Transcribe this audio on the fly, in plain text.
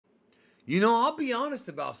You know, I'll be honest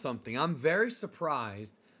about something. I'm very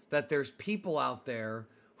surprised that there's people out there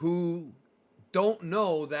who don't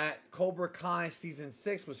know that Cobra Kai season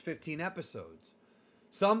 6 was 15 episodes.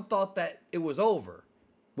 Some thought that it was over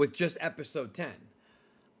with just episode 10.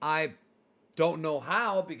 I don't know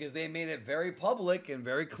how because they made it very public and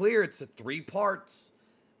very clear. It's a 3 parts,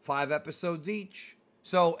 5 episodes each.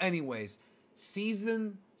 So, anyways,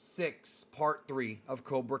 season 6, part 3 of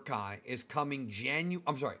Cobra Kai is coming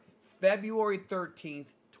February 13th,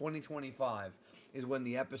 2025 is when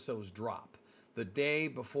the episodes drop. The day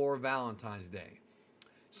before Valentine's Day.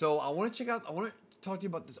 So I want to talk to you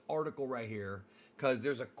about this article right here because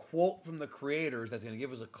there's a quote from the creators that's going to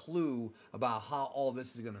give us a clue about how all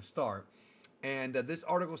this is going to start. And this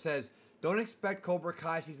article says, don't expect Cobra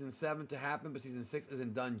Kai season 7 to happen, but season 6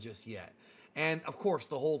 isn't done just yet. And of course,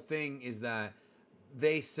 the whole thing is that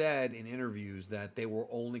they said in interviews that they were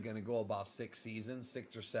only going to go about 6 seasons,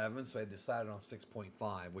 6 or 7. So they decided on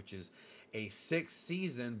 6.5, which is a 6th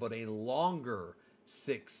season, but a longer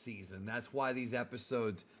 6th season. That's why these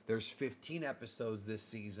episodes, there's 15 episodes this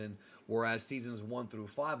season, whereas seasons 1 through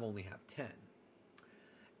 5 only have 10.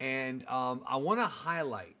 And I want to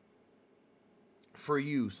highlight for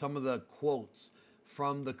you some of the quotes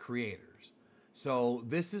from the creators. So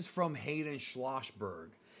this is from Hayden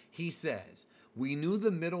Schlossberg. He says, we knew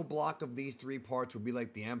the middle block of these 3 parts would be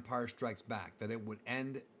like The Empire Strikes Back, that it would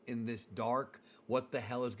end in this dark, what the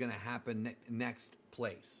hell is going to happen next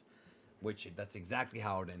place. Which, that's exactly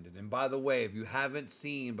how it ended. And by the way, if you haven't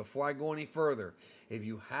seen, before I go any further, if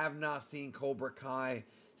you have not seen Cobra Kai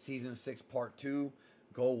Season 6 Part 2,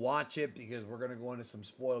 go watch it because we're going to go into some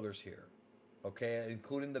spoilers here. Okay?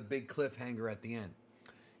 Including the big cliffhanger at the end.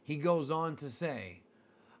 He goes on to say,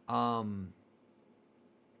 the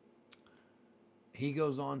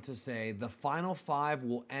final 5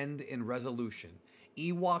 will end in resolution.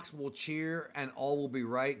 Ewoks will cheer and all will be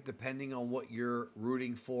right depending on what you're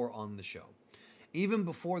rooting for on the show. Even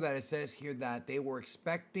before that, it says here that they were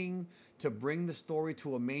expecting to bring the story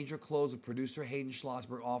to a major close with producer Hayden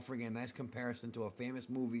Schlossberg offering a nice comparison to a famous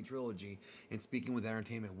movie trilogy in Speaking with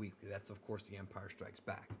Entertainment Weekly. That's, of course, The Empire Strikes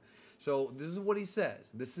Back. So this is what he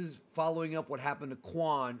says. This is following up what happened to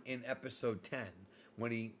Kwon in episode 10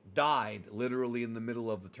 when he died literally in the middle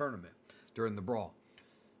of the tournament during the brawl.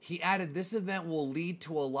 He added, this event will lead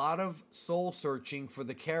to a lot of soul searching for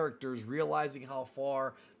the characters, realizing how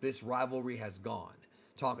far this rivalry has gone.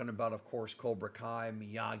 Talking about, of course, Cobra Kai,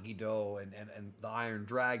 Miyagi-Do, and the Iron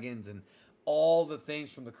Dragons, and all the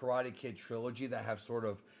things from the Karate Kid trilogy that have sort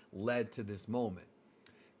of led to this moment.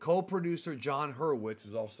 Co-producer John Hurwitz,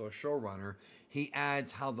 who's also a showrunner, he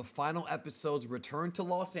adds how the final episodes return to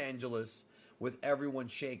Los Angeles with everyone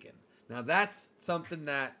shaken. Now, that's something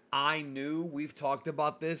that I knew. We've talked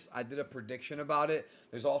about this. I did a prediction about it.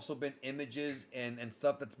 There's also been images and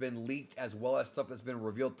stuff that's been leaked as well as stuff that's been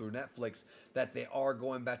revealed through Netflix that they are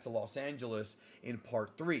going back to Los Angeles in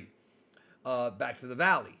part 3. Back to the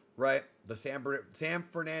Valley, right? The San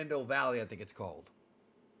Fernando Valley, I think it's called.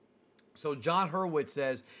 So John Hurwitz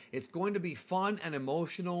says, it's going to be fun and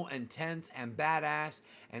emotional and tense and badass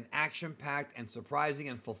and action-packed and surprising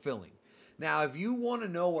and fulfilling. Now, if you want to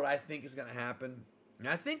know what I think is going to happen, and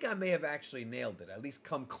I think I may have actually nailed it, at least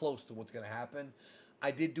come close to what's going to happen. I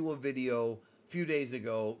did do a video a few days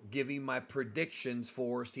ago giving my predictions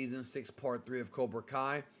for Season 6, Part 3 of Cobra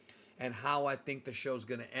Kai and how I think the show's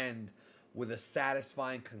going to end with a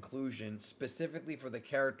satisfying conclusion, specifically for the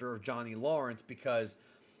character of Johnny Lawrence, because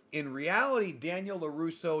in reality, Daniel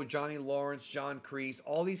LaRusso, Johnny Lawrence, John Kreese,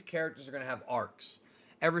 all these characters are going to have arcs.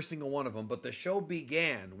 Every single one of them. But the show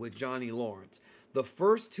began with Johnny Lawrence. The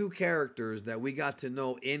first 2 characters that we got to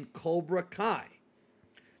know in Cobra Kai,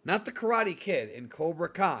 not the Karate Kid, in Cobra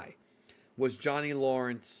Kai, was Johnny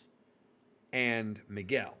Lawrence and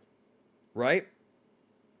Miguel. Right?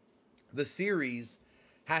 The series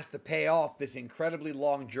has to pay off this incredibly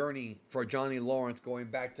long journey for Johnny Lawrence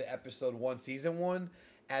going back to episode 1, season 1,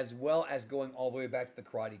 as well as going all the way back to the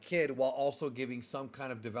Karate Kid, while also giving some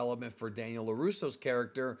kind of development for Daniel LaRusso's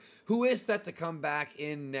character, who is set to come back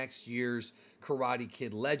in next year's Karate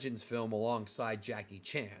Kid Legends film alongside Jackie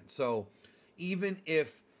Chan. So even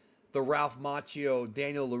if the Ralph Macchio,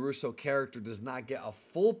 Daniel LaRusso character does not get a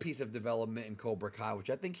full piece of development in Cobra Kai, which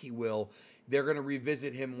I think he will, they're going to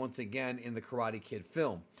revisit him once again in the Karate Kid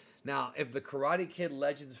film. Now, if the Karate Kid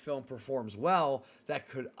Legends film performs well, that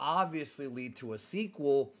could obviously lead to a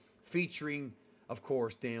sequel featuring, of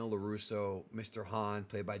course, Daniel LaRusso, Mr. Han,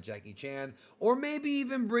 played by Jackie Chan, or maybe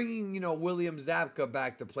even bringing, William Zabka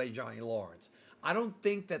back to play Johnny Lawrence. I don't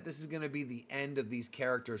think that this is going to be the end of these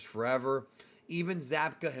characters forever. Even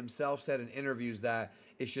Zabka himself said in interviews that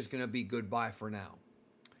it's just going to be goodbye for now.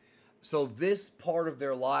 So this part of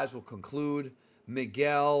their lives will conclude.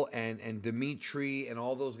 Miguel and Dimitri and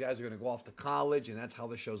all those guys are going to go off to college, and that's how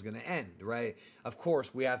the show's going to end, right? Of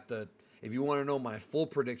course, we have to, if you want to know my full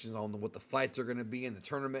predictions on what the fights are going to be in the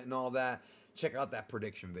tournament and all that, check out that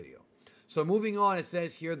prediction video. So moving on, it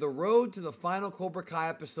says here, the road to the final Cobra Kai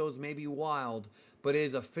episodes may be wild, but it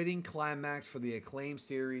is a fitting climax for the acclaimed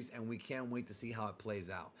series, and we can't wait to see how it plays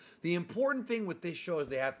out. The important thing with this show is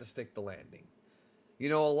they have to stick the landing. You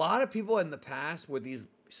know, a lot of people in the past with these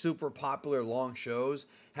super popular long shows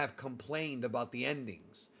have complained about the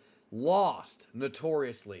endings. Lost,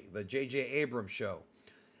 notoriously, the J.J. Abrams show,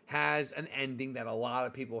 has an ending that a lot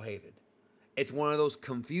of people hated. It's one of those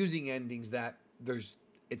confusing endings that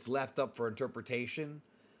it's left up for interpretation.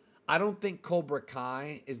 I don't think Cobra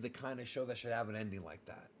Kai is the kind of show that should have an ending like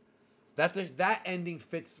that. That ending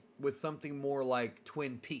fits with something more like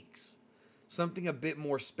Twin Peaks, something a bit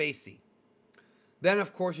more spacey. Then,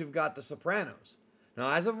 of course, you've got The Sopranos.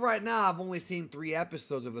 Now, as of right now, I've only seen 3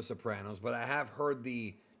 episodes of The Sopranos, but I have heard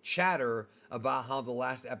the chatter about how the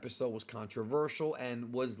last episode was controversial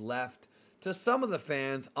and was left to some of the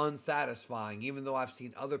fans unsatisfying, even though I've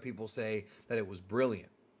seen other people say that it was brilliant.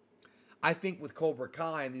 I think with Cobra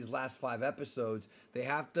Kai in these last 5 episodes, they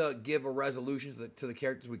have to give a resolution to the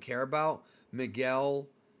characters we care about. Miguel,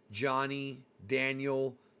 Johnny,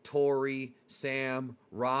 Daniel, Tori, Sam,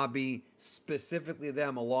 Robbie, specifically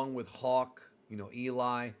them, along with Hawk, you know,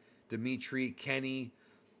 Eli, Dimitri, Kenny.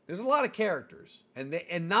 There's a lot of characters, and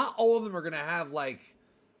not all of them are gonna have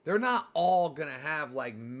they're not all gonna have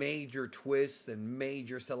major twists and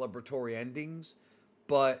major celebratory endings,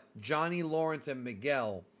 but Johnny Lawrence and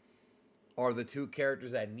Miguel are the 2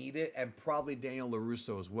 characters that need it, and probably Daniel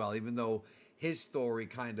LaRusso as well, even though his story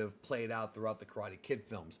kind of played out throughout the Karate Kid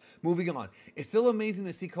films. Moving on. It's still amazing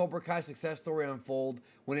to see Cobra Kai's success story unfold.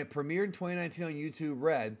 When it premiered in 2019 on YouTube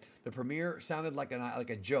Red, the premiere sounded like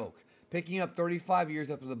a joke. Picking up 35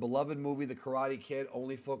 years after the beloved movie The Karate Kid,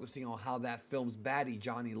 only focusing on how that film's baddie,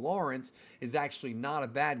 Johnny Lawrence, is actually not a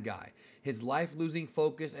bad guy. His life losing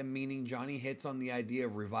focus and meaning, Johnny hits on the idea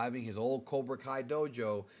of reviving his old Cobra Kai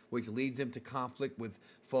dojo, which leads him to conflict with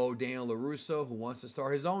foe Daniel LaRusso, who wants to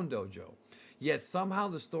start his own dojo. Yet somehow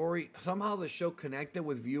the show connected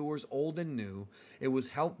with viewers old and new. It was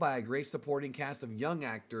helped by a great supporting cast of young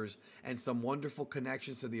actors and some wonderful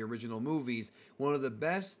connections to the original movies. One of the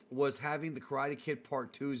best was having the Karate Kid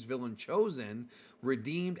Part 2's villain Chosen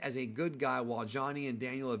redeemed as a good guy while Johnny and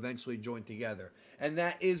Daniel eventually joined together. And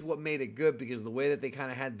that is what made it good, because the way that they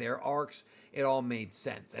kind of had their arcs, it all made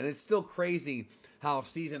sense. And it's still crazy how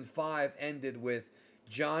season 5 ended with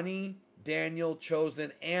Johnny, Daniel,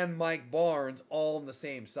 Chosen, and Mike Barnes all on the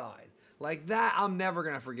same side. Like that, I'm never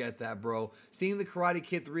going to forget that, bro. Seeing the Karate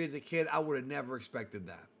Kid 3 as a kid, I would have never expected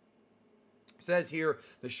that. It says here,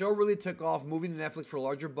 the show really took off, moving to Netflix for a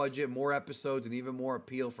larger budget, more episodes, and even more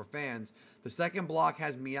appeal for fans. The second block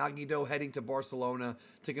has Miyagi-Do heading to Barcelona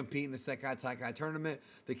to compete in the Sekai Taikai tournament.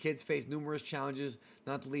 The kids face numerous challenges,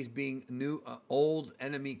 not the least being old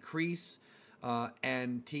enemy Kreese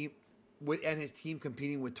and his team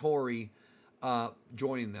competing with Tori,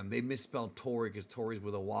 joining them. They misspelled Tori because Tori's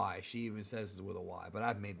with a Y. She even says it's with a Y, but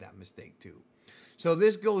I've made that mistake too. So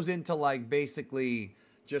this goes into basically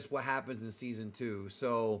just what happens in season 2.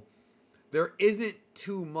 So there isn't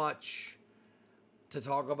too much to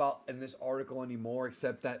talk about in this article anymore,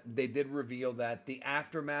 except that they did reveal that the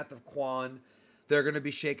aftermath of Kwon, they're going to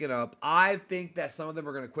be shaken up. I think that some of them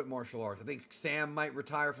are going to quit martial arts. I think Sam might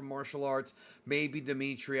retire from martial arts. Maybe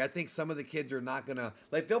Dimitri. I think some of the kids are not going to...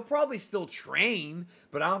 they'll probably still train,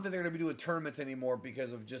 but I don't think they're going to be doing tournaments anymore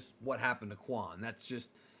because of just what happened to Kwon. That's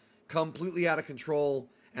just completely out of control,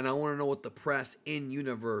 and I want to know what the press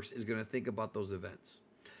in-universe is going to think about those events.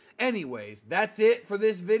 Anyways, that's it for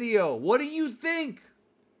this video. What do you think?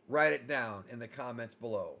 Write it down in the comments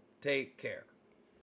below. Take care.